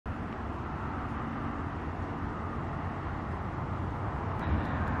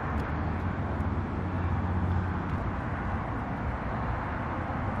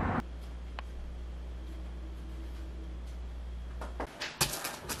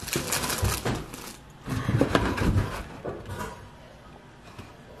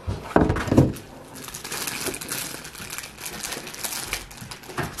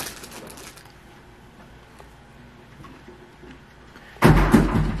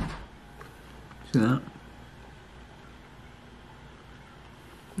See that?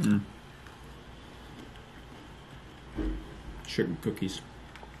 Sugar cookies.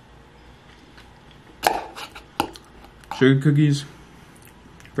 Sugar cookies.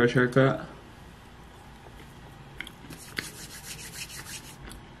 Fresh haircut.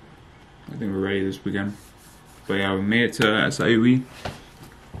 I think we're ready this weekend. But yeah, we made it to SIUE.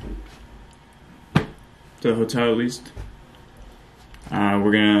 To the hotel at least.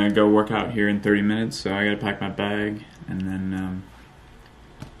 We're gonna go work out here in 30 minutes, so I gotta pack my bag, and then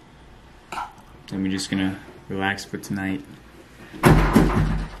we're just gonna relax for tonight.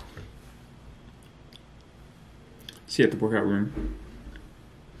 See you at the workout room.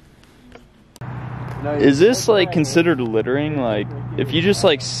 Is this like considered littering? Like, if you just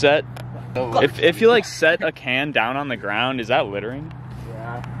like set, if you like set a can down on the ground, is that littering?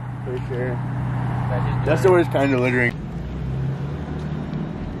 Yeah, for sure. That's the worst kind of littering.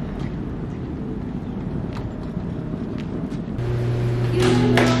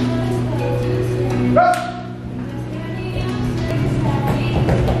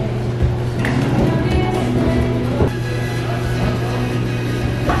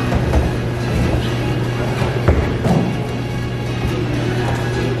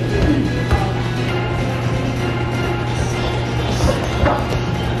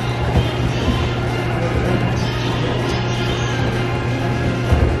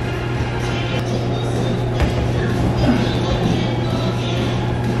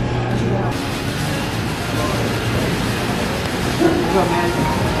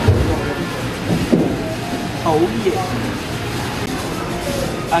 Oh yeah.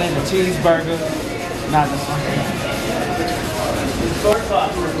 I need a cheeseburger. Not this one.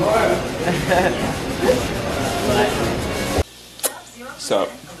 What's up?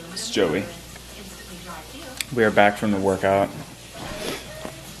 It's Joey. We are back from the workout.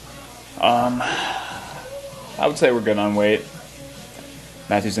 I would say we're good on weight.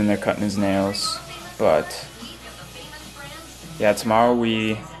 Matthew's in there cutting his nails, but yeah, tomorrow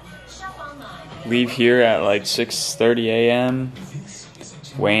we leave here at like 6:30 a.m.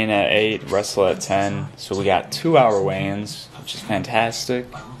 weigh in at 8, wrestle at 10. So we got 2-hour weigh-ins, which is fantastic.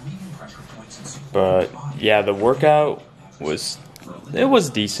 But yeah, the workout was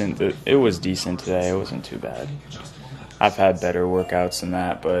decent. It was decent today. It wasn't too bad. I've had better workouts than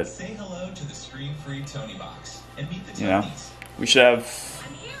that, but you know, we should have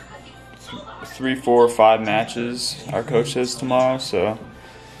 3, 4, 5 matches, our coach says, tomorrow, so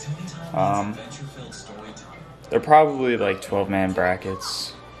they're probably like 12-man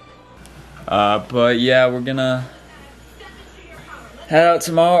brackets. But yeah, we're gonna head out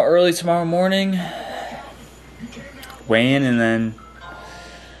tomorrow, early tomorrow morning, weigh in, and then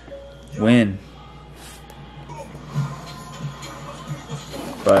win.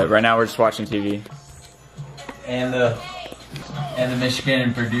 But right now we're just watching TV. And the Michigan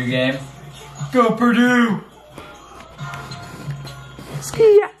and Purdue game. Go Purdue!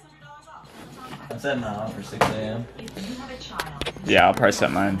 Ski! I'm setting that on for 6 a.m. Yeah, I'll probably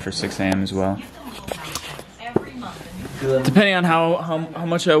set mine for 6 a.m. as well. Depending on how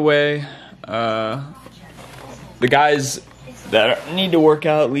much I weigh. The guys that need to work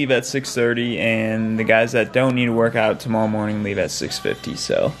out leave at 6:30, and the guys that don't need to work out tomorrow morning leave at 6:50.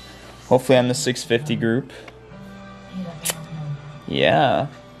 So hopefully I'm the 6:50 group. Yeah.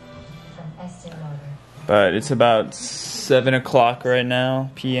 But it's about 7 o'clock right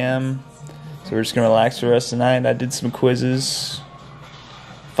now, p.m. So we're just going to relax for the rest of the night. I did some quizzes.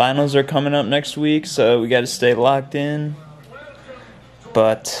 Finals are coming up next week, so we got to stay locked in.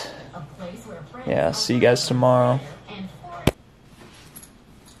 But yeah, see you guys tomorrow.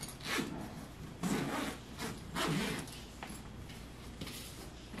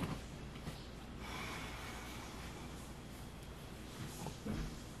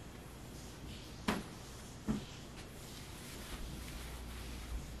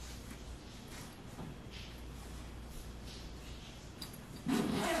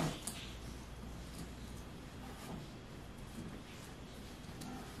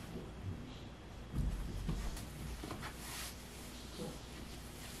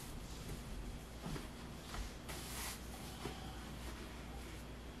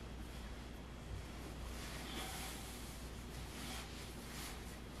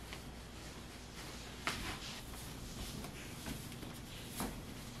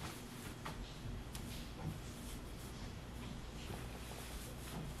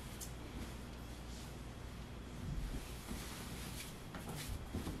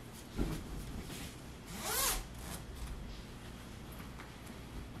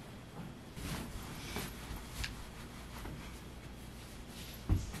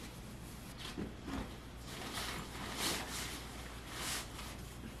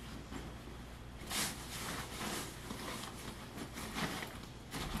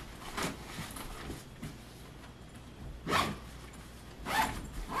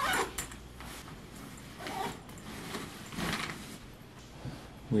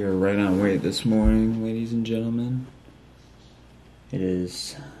 We are right on weight this morning, ladies and gentlemen. It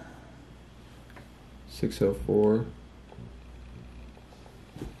is 6:04.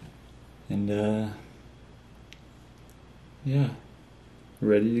 And yeah,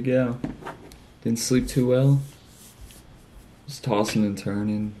 ready to go. Didn't sleep too well. Just tossing and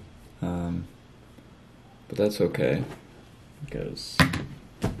turning. But that's okay, because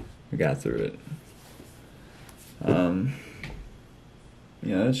we got through it.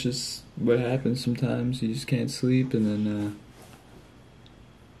 Yeah, that's just what happens sometimes. You just can't sleep, and then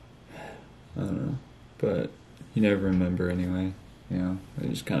I don't know, but you never remember anyway. You know, I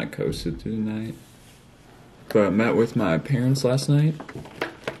just kind of coasted through the night. But I met with my parents last night.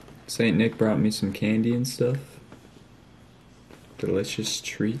 Saint Nick brought me some candy and stuff. Delicious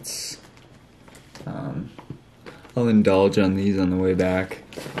treats. I'll indulge on these on the way back.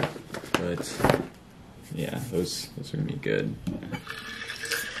 But yeah, those are gonna be good.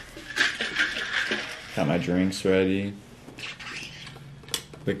 Got my drinks ready.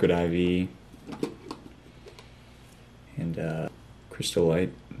 Liquid IV. And Crystal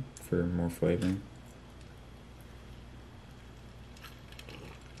Light for more flavoring.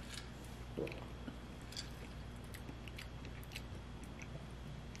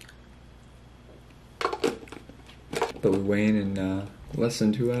 But we weigh in less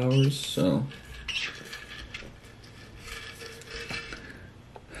than 2 hours, so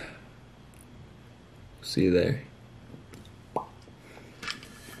see you there.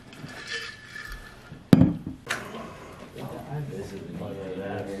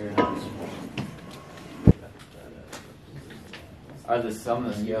 Are the some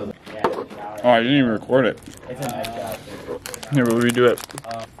of the skills? Oh, I didn't even record it. It's a nice job. Here, we'll redo it.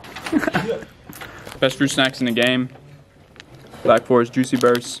 Best fruit snacks in the game. Black Forest Juicy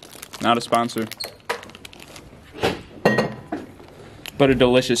Bursts. Not a sponsor. But a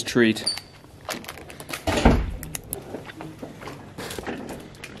delicious treat.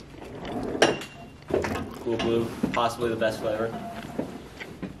 Cool blue, possibly the best flavor.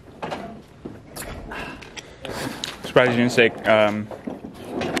 Surprised you didn't say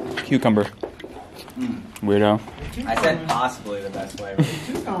cucumber. Weirdo. I said possibly the best flavor.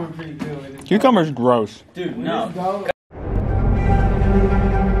 Cucumber's gross. Dude, no.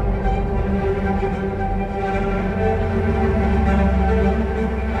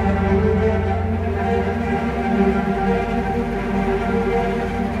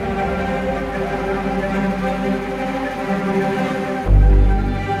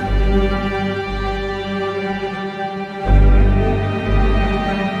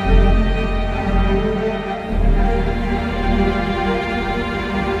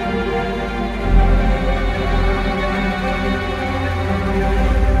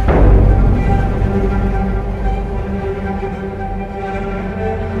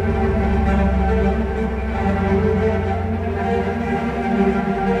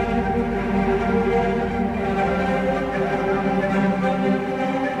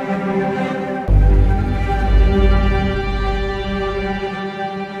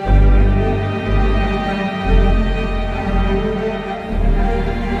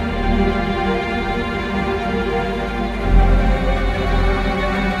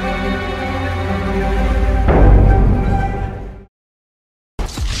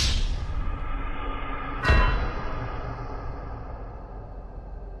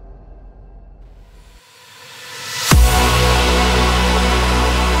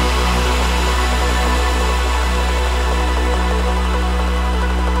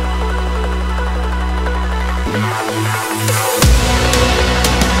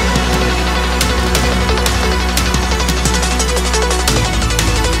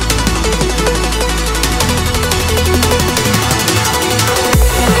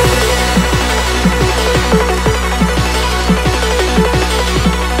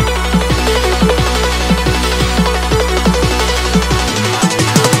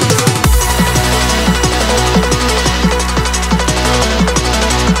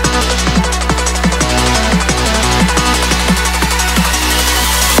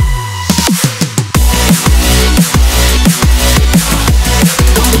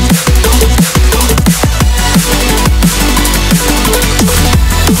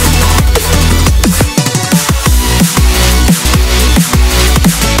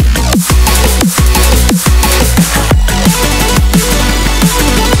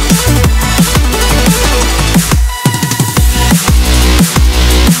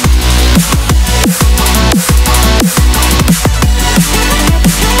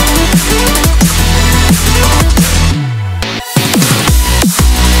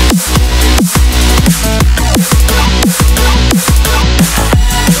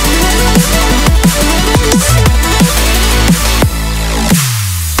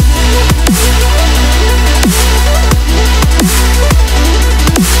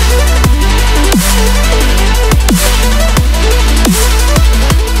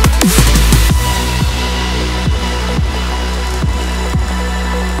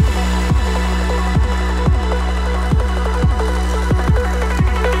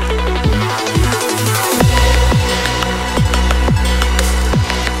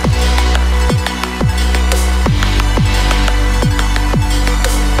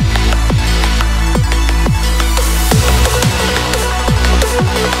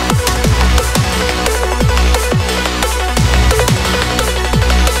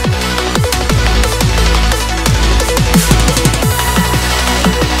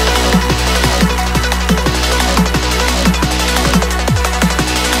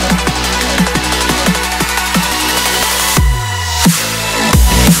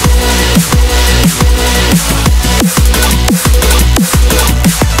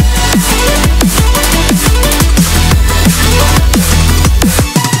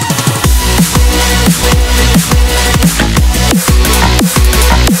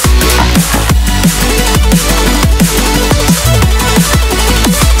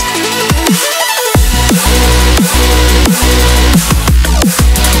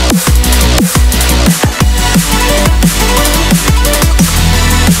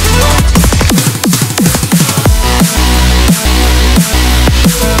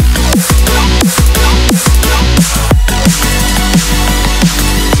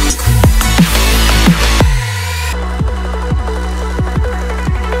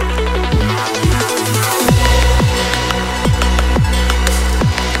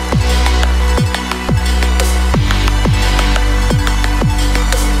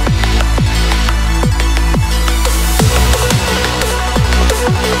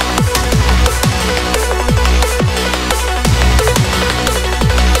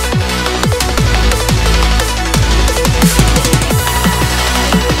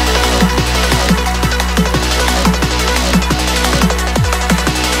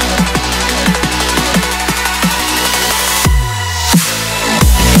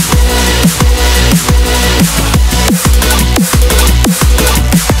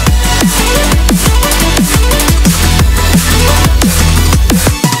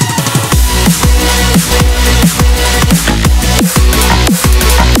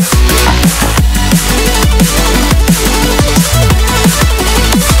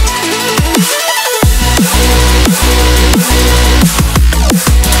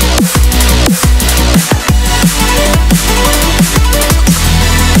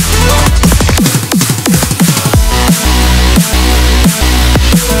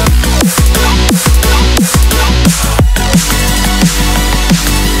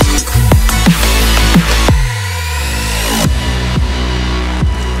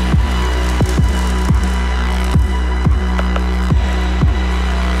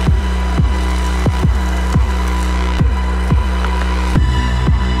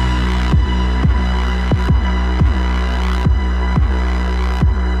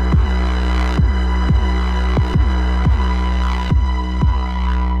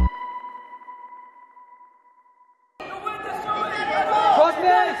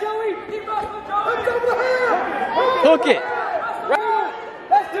 Hook it.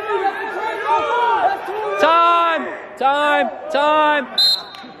 Time.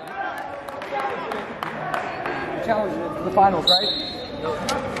 Challenge for the finals, right?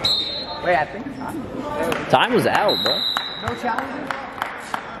 Wait, I think Time was out, bro. no challenges.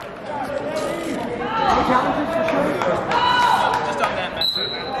 No challenges for sure. Just on that mess.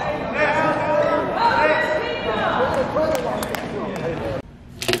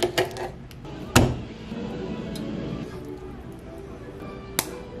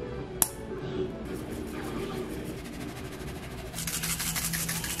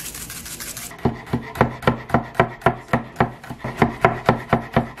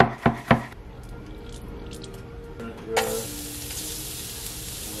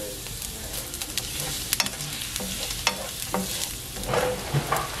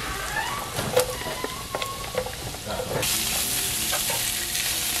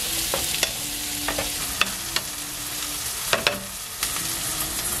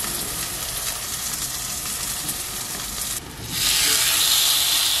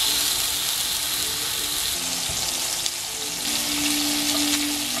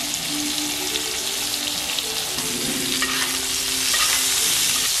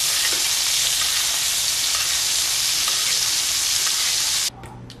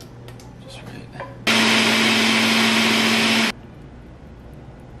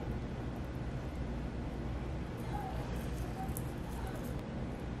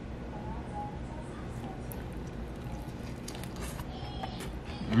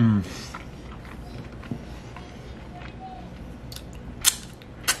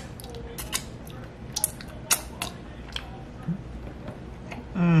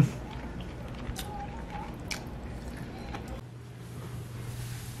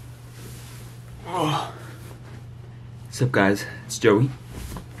 What's up, guys? It's Joey.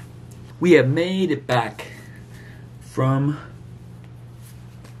 We have made it back from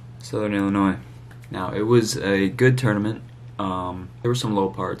Southern Illinois. Now, it was a good tournament. There were some low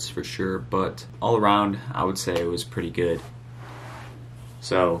parts for sure, but all around, I would say it was pretty good.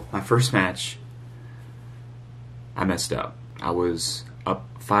 So, my first match, I messed up. I was up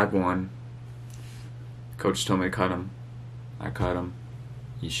 5-1. Coach told me to cut him. I cut him.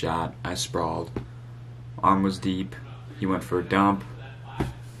 He shot. I sprawled. Arm was deep. He went for a dump.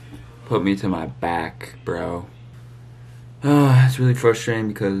 Put me to my back, bro. It's really frustrating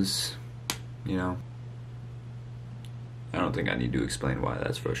because, you know, I don't think I need to explain why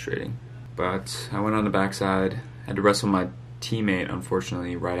that's frustrating. But I went on the backside. Had to wrestle my teammate,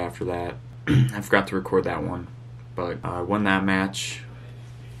 unfortunately, right after that. I forgot to record that one. But I won that match.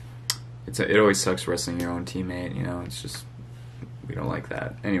 It always sucks wrestling your own teammate, you know. It's just, we don't like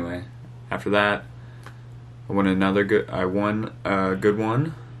that. Anyway, after that, I won a good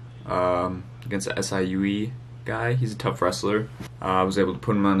one against the SIUE guy. He's a tough wrestler. I was able to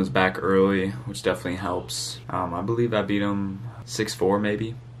put him on his back early, which definitely helps. I believe I beat him 6-4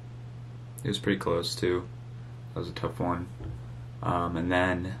 maybe. It was pretty close too. That was a tough one. And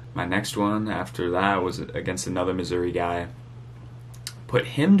then my next one after that was against another Missouri guy. Put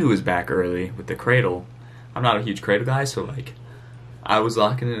him to his back early with the cradle. I'm not a huge cradle guy, so like I was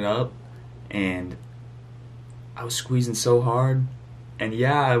locking it up and I was squeezing so hard. And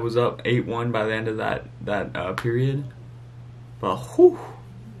yeah, I was up 8-1 by the end of that period. But whew,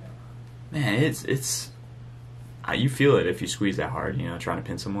 man, it's you feel it if you squeeze that hard, you know, trying to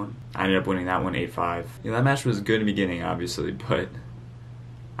pin someone. I ended up winning that one 8-5. You know, that match was good in the beginning, obviously, but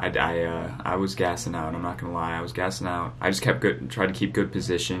I was gassing out. I'm not gonna lie, I was gassing out. I just tried to keep good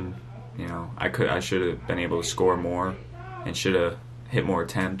position. You know, I should have been able to score more and should have hit more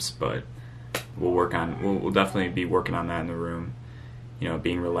attempts, but we'll definitely be working on that in the room. You know,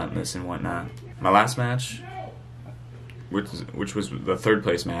 being relentless and whatnot. My last match, which was the third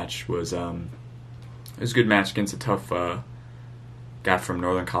place match, was it was a good match against a tough guy from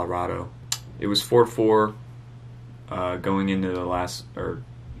Northern Colorado. It was 4-4 going into the last, or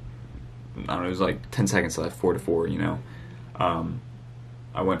I don't know, it was like 10 seconds left, 4-4. You know,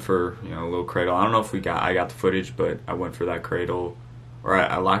 I went for, you know, a little cradle. I don't know if I got the footage, but I went for that cradle. Or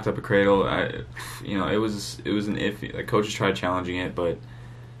I locked up a cradle. You know, it was an iffy. The coaches tried challenging it, but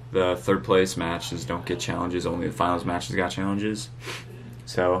the third place matches don't get challenges. Only the finals matches got challenges.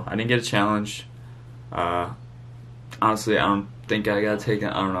 So I didn't get a challenge. Honestly, I don't think I got taken.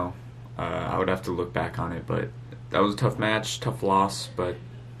 I don't know. I would have to look back on it, but that was a tough match, tough loss. But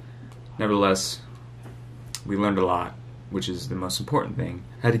nevertheless, we learned a lot, which is the most important thing.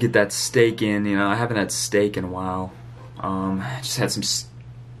 I had to get that steak in. You know, I haven't had steak in a while. Just had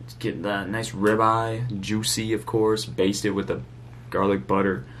get that nice ribeye, juicy of course, basted with the garlic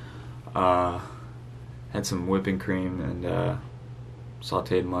butter. Had some whipping cream and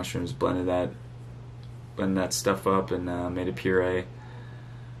sauteed mushrooms. Blended that stuff up and made a puree.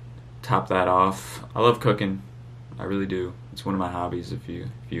 Top that off. I love cooking. I really do. It's one of my hobbies. If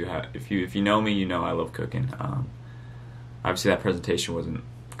you know me, you know I love cooking. Obviously, that presentation wasn't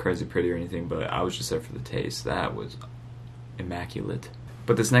crazy pretty or anything, but I was just there for the taste. That was immaculate.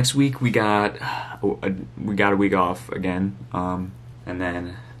 But this next week we got a week off again, and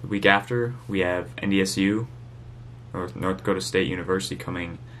then the week after we have NDSU, or North Dakota State University,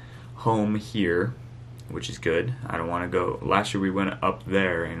 coming home here, which is good. I don't want to go. Last year we went up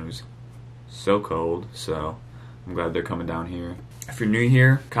there and it was so cold, so I'm glad they're coming down here. If you're new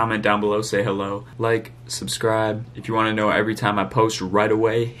here, comment down below, say hello, like, subscribe. If you want to know every time I post right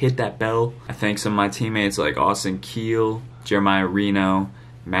away, hit that bell. I thank some of my teammates like Austin Keel, Jeremiah Reno,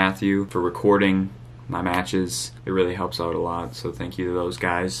 Matthew for recording my matches. It really helps out a lot, so thank you to those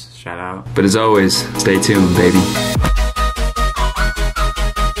guys. Shout out. But as always, stay tuned, baby.